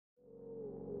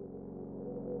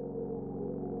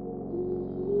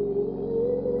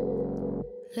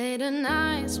Late at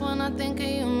nights when I think of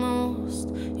you most,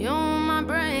 you're on my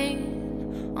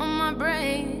brain, on my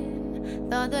brain.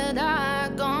 Thought that I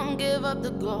gon' give up the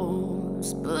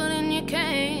ghost, but then you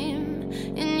came,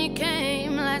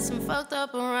 like some fucked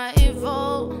up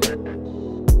arrival.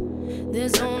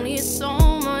 There's only so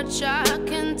much I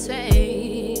can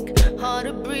take. Hard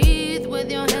to breathe with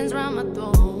your hands round my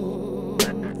throat.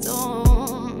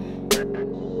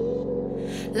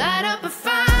 Light up a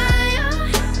fire.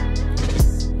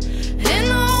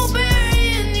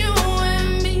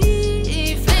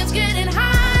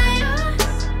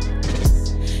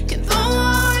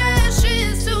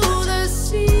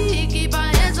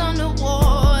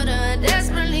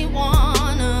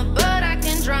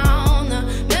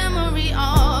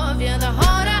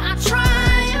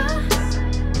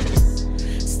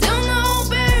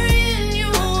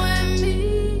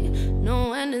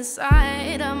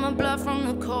 Inside, I'm a blood from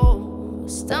the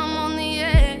coast. I'm on the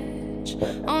edge,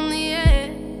 on the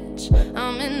edge.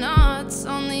 I'm in knots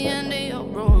on the end of your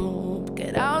rope.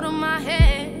 Get out of my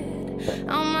head,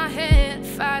 on my head,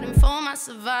 fighting for my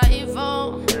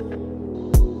survival.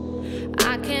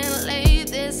 I can't lay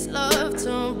this love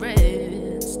to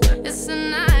rest. It's a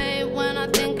night when I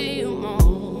think of you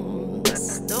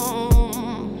most.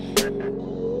 Don't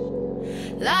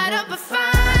light up a fire.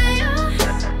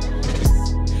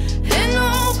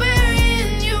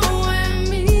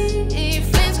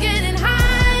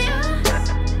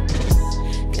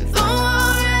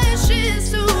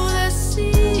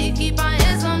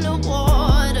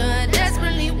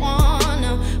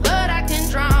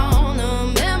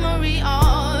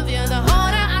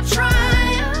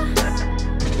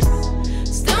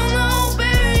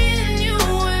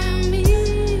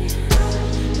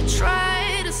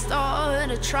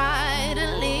 Try to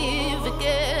leave, I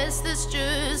guess that's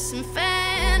just some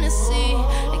fantasy.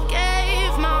 I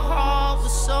gave my heart,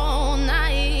 was so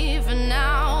naive, and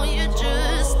now you're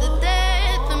just the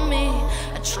death of me.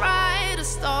 I try to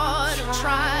start, I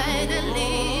try to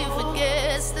leave, I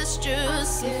guess that's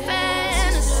just some fantasy.